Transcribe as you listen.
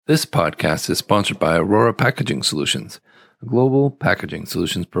This podcast is sponsored by Aurora Packaging Solutions, a global packaging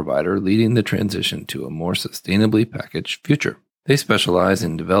solutions provider leading the transition to a more sustainably packaged future. They specialize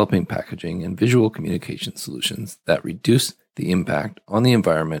in developing packaging and visual communication solutions that reduce the impact on the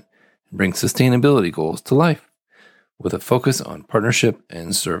environment and bring sustainability goals to life. With a focus on partnership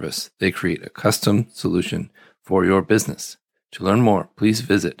and service, they create a custom solution for your business. To learn more, please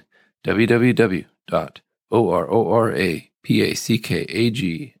visit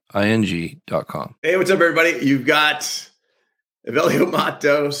www.ororapackaging.com. Hey, what's up, everybody? You've got Evelio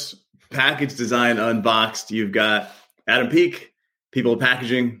Mattos, Package Design Unboxed. You've got Adam Peak, People of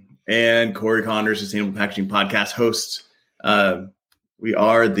Packaging, and Cory Connor, Sustainable Packaging Podcast hosts. We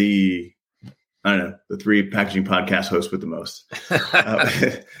are the three packaging podcast hosts with the most.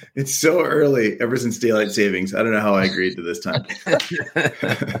 It's so early, ever since daylight savings. I don't know how I agreed to this time.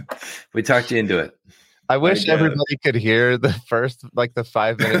 We talked you into it. I wish everybody could hear the first, the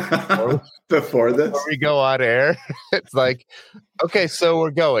 5 minutes before we go on air. It's like, okay, so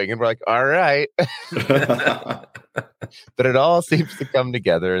we're going. And we're like, all right. But it all seems to come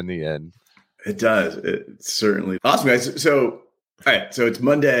together in the end. It does. It's certainly awesome, guys. So, all right. So it's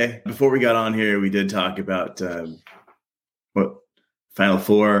Monday. Before we got on here, we did talk about Final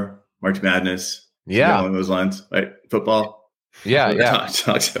Four, March Madness. Yeah. Along those lines, right? Football. Yeah. And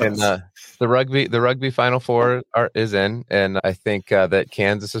the rugby Final Four is in, and I think that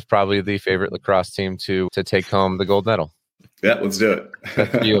Kansas is probably the favorite lacrosse team to take home the gold medal. Yeah, let's do it.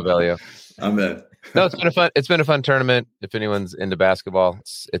 That's for you, Evelio. I'm in. No, it's been a fun tournament. If anyone's into basketball,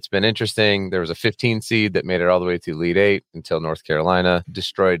 it's been interesting. There was a 15 seed that made it all the way to Elite Eight until North Carolina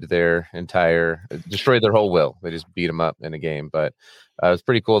destroyed their whole will. They just beat them up in a game. But it was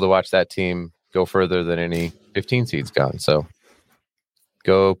pretty cool to watch that team go further than any 15 seeds gone. So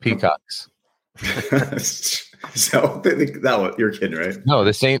go Peacocks. So that one, you're kidding, right? No,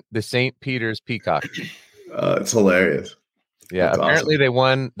 the St. Peter's Peacock. It's hilarious. Yeah, that's apparently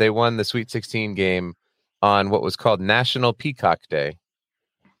awesome. They won the Sweet 16 game on what was called National Peacock Day.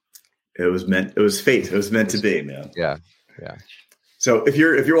 It was fate. It was meant to be, man. Yeah. So if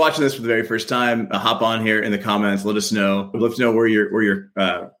you're watching this for the very first time, hop on here in the comments. Let us know. We'd love to know where you're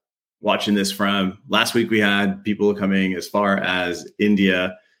watching this from. Last week we had people coming as far as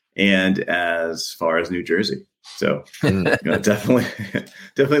India and as far as New Jersey. So definitely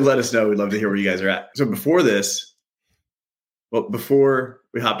let us know. We'd love to hear where you guys are at. So before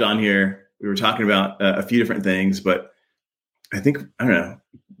we hopped on here, we were talking about a few different things, but I don't know.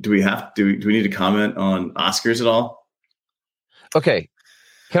 Do we need to comment on Oscars at all? Okay.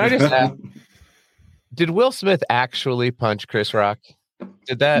 Can I just ask, did Will Smith actually punch Chris Rock?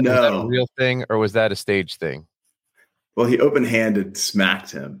 Was that a real thing or was that a stage thing? Well, he open-handed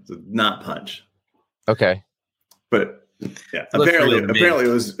smacked him, so not punch. Okay. But yeah, apparently it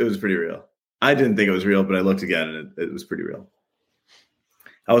was pretty real. I didn't think it was real, but I looked again and it was pretty real.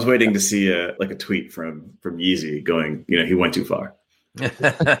 I was waiting to see a tweet from Yeezy going, he went too far. He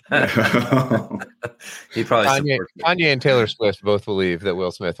probably Kanye and Taylor Swift both believe that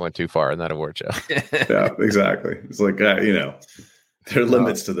Will Smith went too far in that award show. Yeah, exactly. It's like, there are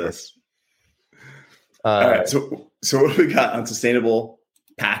limits to this. All right. So what do we got on sustainable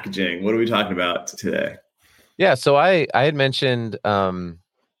packaging? What are we talking about today? Yeah. So I had mentioned, I've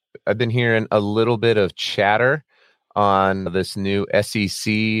been hearing a little bit of chatter on this new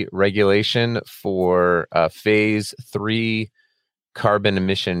SEC regulation for phase 3 carbon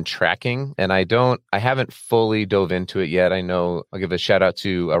emission tracking. And I haven't fully dove into it yet. I know I'll give a shout out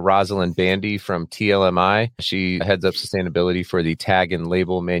to Rosalind Bandy from TLMI. She heads up sustainability for the Tag and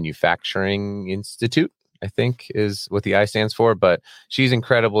Label Manufacturing Institute, I think is what the I stands for, but she's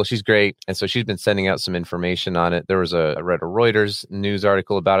incredible. She's great. And so she's been sending out some information on it. There was I read a Reuters news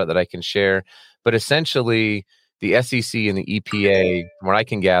article about it that I can share, but essentially the SEC and the EPA, from what I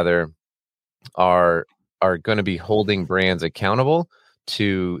can gather, are going to be holding brands accountable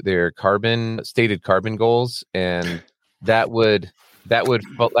to their stated carbon goals, and that would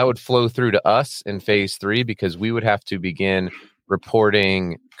flow through to us in phase 3 because we would have to begin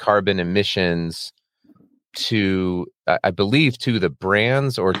reporting carbon emissions to, I believe, to the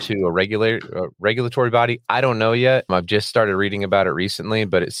brands or to a regulatory body. I don't know yet. I've just started reading about it recently,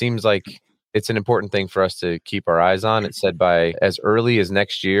 but it seems like it's an important thing for us to keep our eyes on. It said by as early as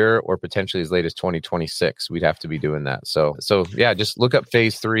next year or potentially as late as 2026, we'd have to be doing that. So yeah, just look up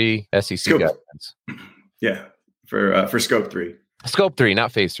phase 3 SEC guidelines. Yeah. For scope 3. Scope 3,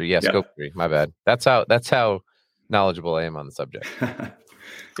 not phase 3. Yeah, scope 3. My bad. That's how knowledgeable I am on the subject.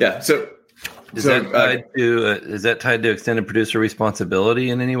 Yeah. So is that tied to extended producer responsibility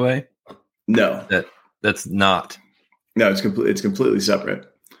in any way? No. That's not. No, it's completely separate.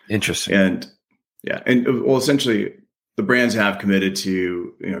 Interesting. And well, essentially, the brands have committed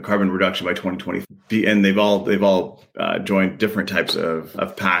to carbon reduction by 2020, and they've all joined different types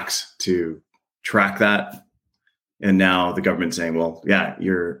of pacts to track that. And now the government's saying, well, yeah,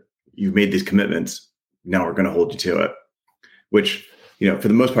 you've made these commitments. Now we're going to hold you to it. Which, for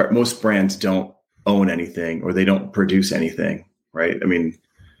the most part, most brands don't own anything or they don't produce anything, right? I mean,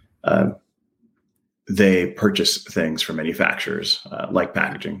 they purchase things from manufacturers like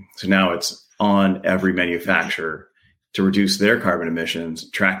packaging. So now it's on every manufacturer to reduce their carbon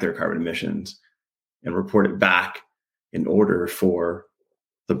emissions, track their carbon emissions, and report it back in order for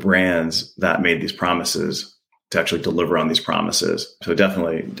the brands that made these promises to actually deliver on these promises. So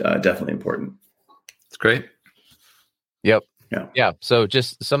definitely important. It's great. Yep. Yeah. So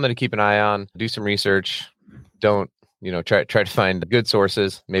just something to keep an eye on. Do some research. Don't try to find good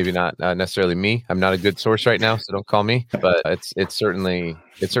sources. Maybe not necessarily me. I'm not a good source right now, so don't call me. But it's certainly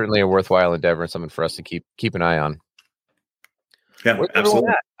a worthwhile endeavor and something for us to keep an eye on. Yeah, Where's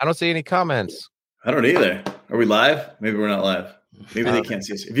absolutely. I don't see any comments. I don't either. Are we live? Maybe we're not live. Maybe they can't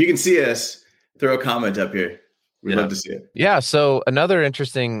see us. If you can see us, throw a comment up here. We'd love to see it. Yeah. So another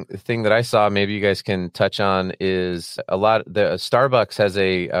interesting thing that I saw, maybe you guys can touch on, is the Starbucks has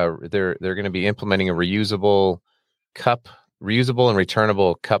they're going to be implementing a reusable and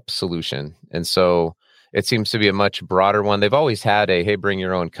returnable cup solution. And so it seems to be a much broader one. They've always had hey, bring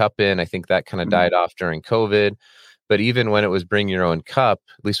your own cup in. I think that kind of died off during COVID. But even when it was bring your own cup,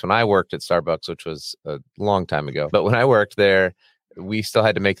 at least when I worked at Starbucks, which was a long time ago, but when I worked there, we still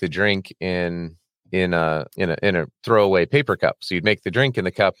had to make the drink in a throwaway paper cup. So you'd make the drink in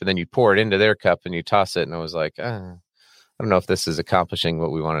the cup and then you'd pour it into their cup and you toss it. And I was like, I don't know if this is accomplishing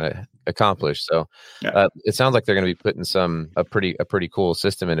what we want to accomplish. So it sounds like they're going to be putting a pretty cool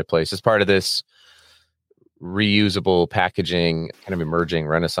system into place as part of this reusable packaging kind of emerging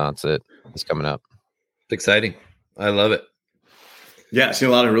renaissance that is coming up. It's exciting. I love it. Yeah, I've seen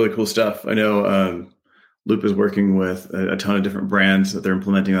a lot of really cool stuff. I know Loop is working with a ton of different brands that they're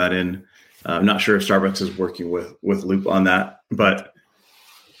implementing that in. I'm not sure if Starbucks is working with Loop on that, but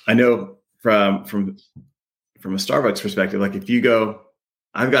I know from a Starbucks perspective, like if you go,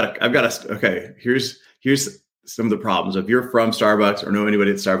 here's some of the problems. If you're from Starbucks or know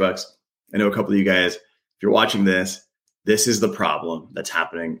anybody at Starbucks, I know a couple of you guys, if you're watching this is the problem that's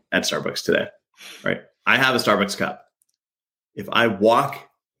happening at Starbucks today, right? I have a Starbucks cup. If I walk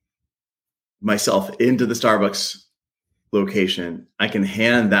myself into the Starbucks location, I can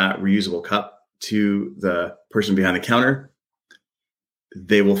hand that reusable cup to the person behind the counter.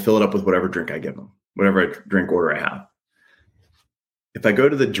 They will fill it up with whatever drink I give them, whatever drink order I have. If I go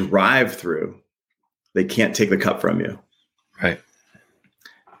to the drive-through, they can't take the cup from you. Right.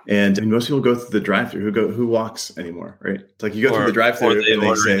 And most people go through the drive-through. Who walks anymore, right? It's like you go through the drive-through and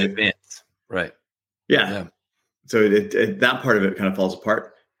they say, in advance. Right. Yeah. So that part of it kind of falls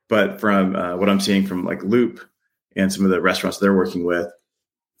apart. But from what I'm seeing from like Loop and some of the restaurants they're working with,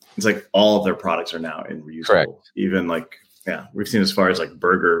 it's like all of their products are now in reusable. Correct. Even like, we've seen as far as like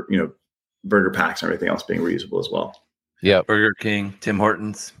burger packs and everything else being reusable as well. Yeah. Burger King, Tim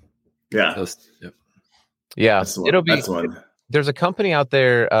Hortons. Yeah. Yeah. It'll be one. There's a company out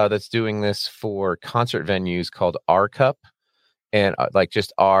there that's doing this for concert venues called R Cup, and like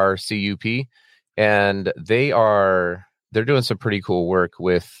just RCUP. And they're doing some pretty cool work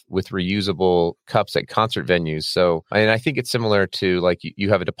with reusable cups at concert venues. So, and I think it's similar to like you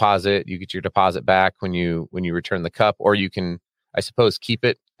have a deposit, you get your deposit back when you return the cup, or you can, I suppose, keep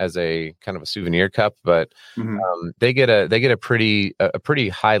it as a kind of a souvenir cup. But they get a pretty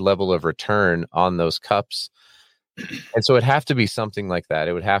high level of return on those cups. And so it'd have to be something like that.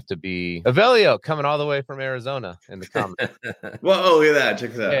 It would have to be Evelio coming all the way from Arizona in the comments. Whoa, look at that.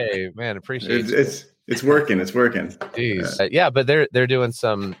 Check that out. Hey, man, appreciate it. It's working. It's working. Jeez. But they're doing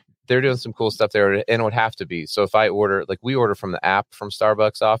some cool stuff there, and it would have to be. So if I order, like we order from the app from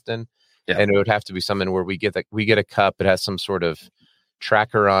Starbucks often, and it would have to be something where we get a cup, it has some sort of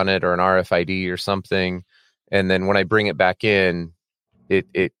tracker on it or an RFID or something, and then when I bring it back in,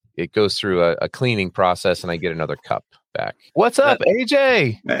 it goes through a cleaning process and I get another cup back. What's up,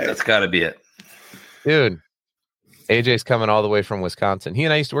 AJ? That's got to be it. Dude, AJ's coming all the way from Wisconsin. He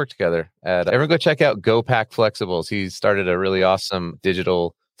and I used to work together at everyone go check out Go Pack Flexibles. He started a really awesome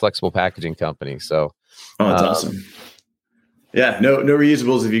digital flexible packaging company. So that's awesome. Yeah, no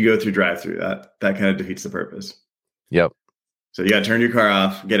reusables if you go through drive-through. That kind of defeats the purpose. Yep. So you got to turn your car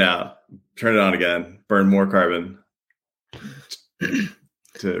off, get out, turn it on again, burn more carbon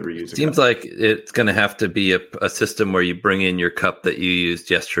to reuse. Seems like it's going to have to be a system where you bring in your cup that you used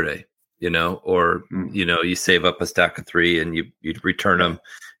yesterday, or you save up a stack of 3 and you return them,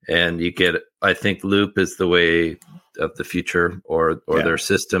 And you get, I think loop is the way of the future, or their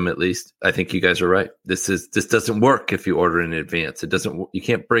system at least. I think you guys are right. This doesn't work if you order in advance. It doesn't. You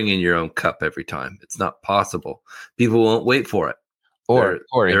can't bring in your own cup every time. It's not possible. People won't wait for it. Or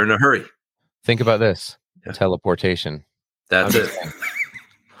Cory, they're in a hurry. Think about this: teleportation. That's it.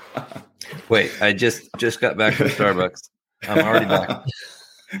 Wait, I just got back from Starbucks. I'm already back.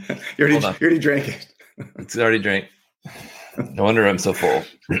 You already drank it. It's already drank. No wonder I'm so full.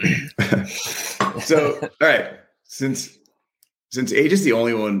 So, all right. Since AJ is the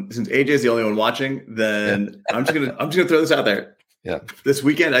only one watching, then I'm just gonna throw this out there. Yeah. This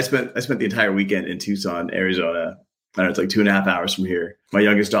weekend, I spent the entire weekend in Tucson, Arizona. I don't know, it's like 2.5 hours from here. My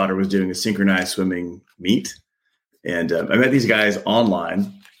youngest daughter was doing a synchronized swimming meet, and I met these guys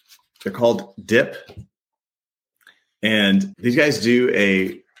online. They're called Dip, and these guys do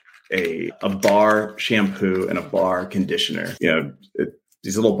a bar shampoo and a bar conditioner.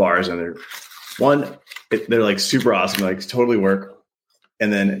 These little bars, and they're like super awesome, like totally work.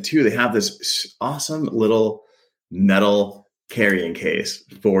 And then 2, they have this awesome little metal carrying case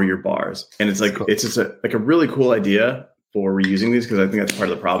for your bars, and it's like cool. It's just a really cool idea for reusing these, because I think that's part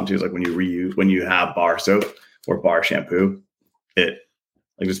of the problem too. Is like when you have bar soap or bar shampoo, it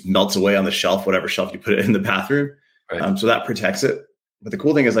like just melts away on the shelf, whatever shelf you put it in the bathroom. Right. So that protects it. But the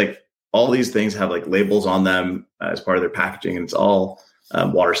cool thing is, like, all these things have like labels on them as part of their packaging, and it's all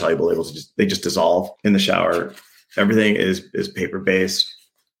water soluble labels. They just dissolve in the shower. Everything is paper based.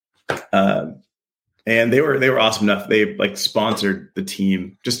 And they were awesome enough. They like sponsored the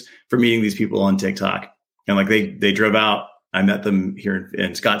team just for meeting these people on TikTok. And like they drove out. I met them here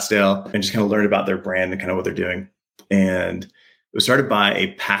in Scottsdale and just kind of learned about their brand and kind of what they're doing. And it was started by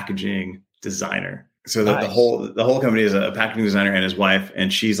a packaging designer. So the whole company is a packaging designer and his wife,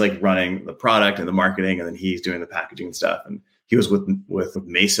 and she's like running the product and the marketing, and then he's doing the packaging and stuff. And he was with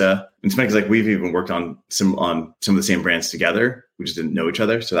Mesa. And it's funny because like we've even worked on some of the same brands together. We just didn't know each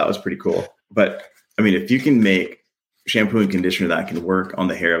other, so that was pretty cool. But I mean, if you can make shampoo and conditioner that can work on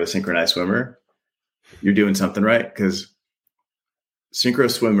the hair of a synchronized swimmer, you're doing something right. Because synchro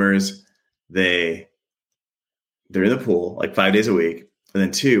swimmers, they're in the pool like 5 days a week. And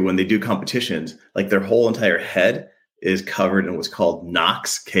then 2, when they do competitions, like their whole entire head is covered in what's called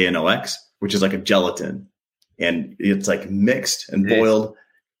Knox, Knox, which is like a gelatin. And it's like mixed and boiled.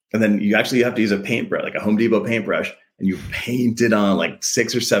 And then you actually have to use a paintbrush, like a Home Depot paintbrush, and you paint it on like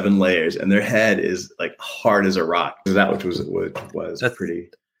 6 or 7 layers. And their head is like hard as a rock. So that which was pretty.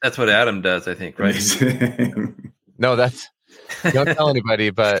 That's what Adam does, I think, right? No, don't tell anybody,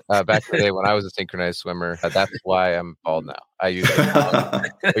 but back in the day when I was a synchronized swimmer, that's why I'm bald now. I use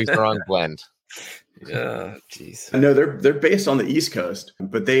the wrong blend. Yeah, jeez. No, they're based on the East Coast,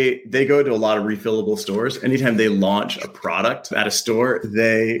 but they go to a lot of refillable stores. Anytime they launch a product at a store,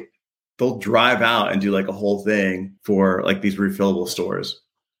 they'll drive out and do like a whole thing for like these refillable stores,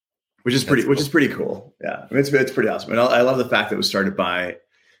 which is pretty cool. Yeah, I mean, it's pretty awesome, and I love the fact that it was started by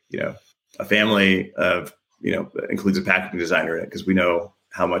a family of. Includes a packaging designer in it, because we know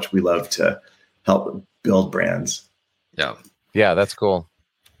how much we love to help build brands. Yeah. Yeah, that's cool.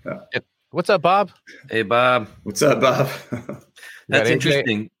 Yeah. What's up, Bob? Hey, Bob. What's up, Bob? That's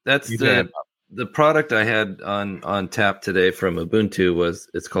interesting. That's the product I had on tap today from Ubuntu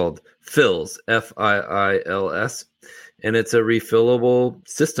it's called Fills, Fiils, and it's a refillable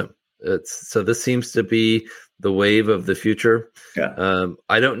system. So this seems to be the wave of the future. Yeah.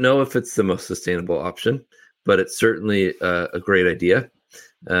 I don't know if it's the most sustainable option, but it's certainly a great idea,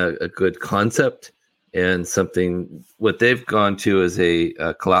 a good concept, and something. What they've gone to is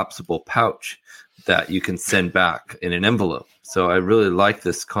a collapsible pouch that you can send back in an envelope. So I really like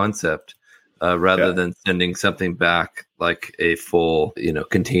this concept rather than sending something back like a full,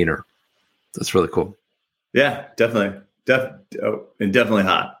 container. That's really cool. Yeah, definitely. And definitely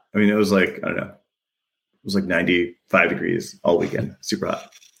hot. I mean, it was like, I don't know, it was like 95 degrees all weekend. Super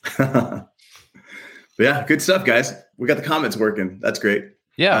hot. But yeah, good stuff, guys. We got the comments working. That's great.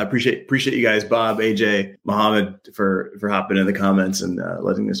 Yeah. I appreciate you guys, Bob, AJ, Mohammed, for hopping in the comments and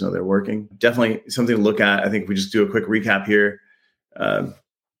letting us know they're working. Definitely something to look at. I think if we just do a quick recap here.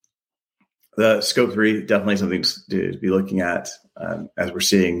 The Scope 3, definitely something to be looking at as we're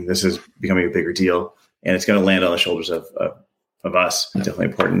seeing this is becoming a bigger deal, and it's going to land on the shoulders of us. Definitely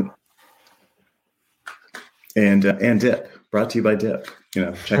important. And Dip, brought to you by Dip.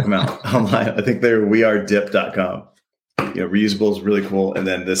 Check them out online. I think they're wearedip.com. Reusable is really cool. And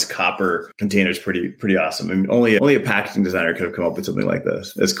then this copper container is pretty awesome. I mean, only a packaging designer could have come up with something like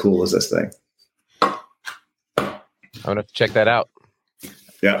this. As cool as this thing. I'm going to have to check that out.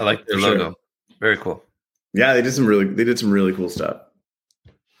 Yeah. I like their logo. Sure. Very cool. Yeah, they did some really cool stuff.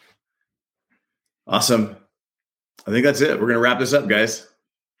 Awesome. I think that's it. We're going to wrap this up, guys.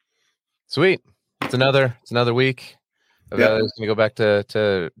 Sweet. It's another week. Evelio's going to go back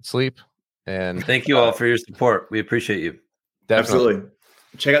to sleep. And thank you all for your support. We appreciate you. Definitely. Absolutely.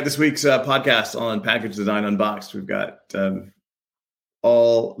 Check out this week's podcast on Package Design Unboxed. We've got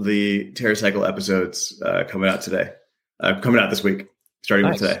all the TerraCycle episodes coming out this week, starting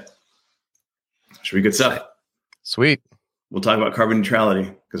with today. Should be good stuff. Sweet. We'll talk about carbon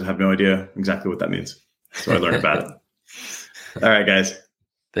neutrality because I have no idea exactly what that means. So I learned about it. All right, guys.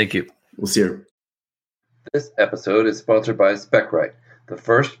 Thank you. We'll see you. This episode is sponsored by SpecWrite, the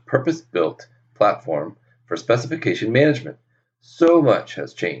first purpose-built platform for specification management. So much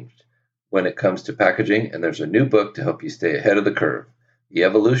has changed when it comes to packaging, and there's a new book to help you stay ahead of the curve, The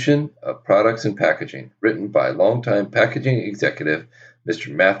Evolution of Products and Packaging, written by longtime packaging executive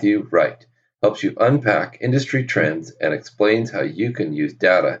Mr. Matthew Wright, helps you unpack industry trends and explains how you can use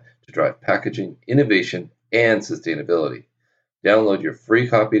data to drive packaging, innovation, and sustainability. Download your free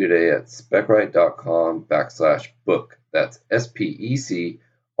copy today at specwrite.com/book. That's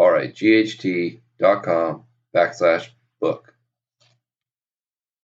SPECRIGHT.com/book.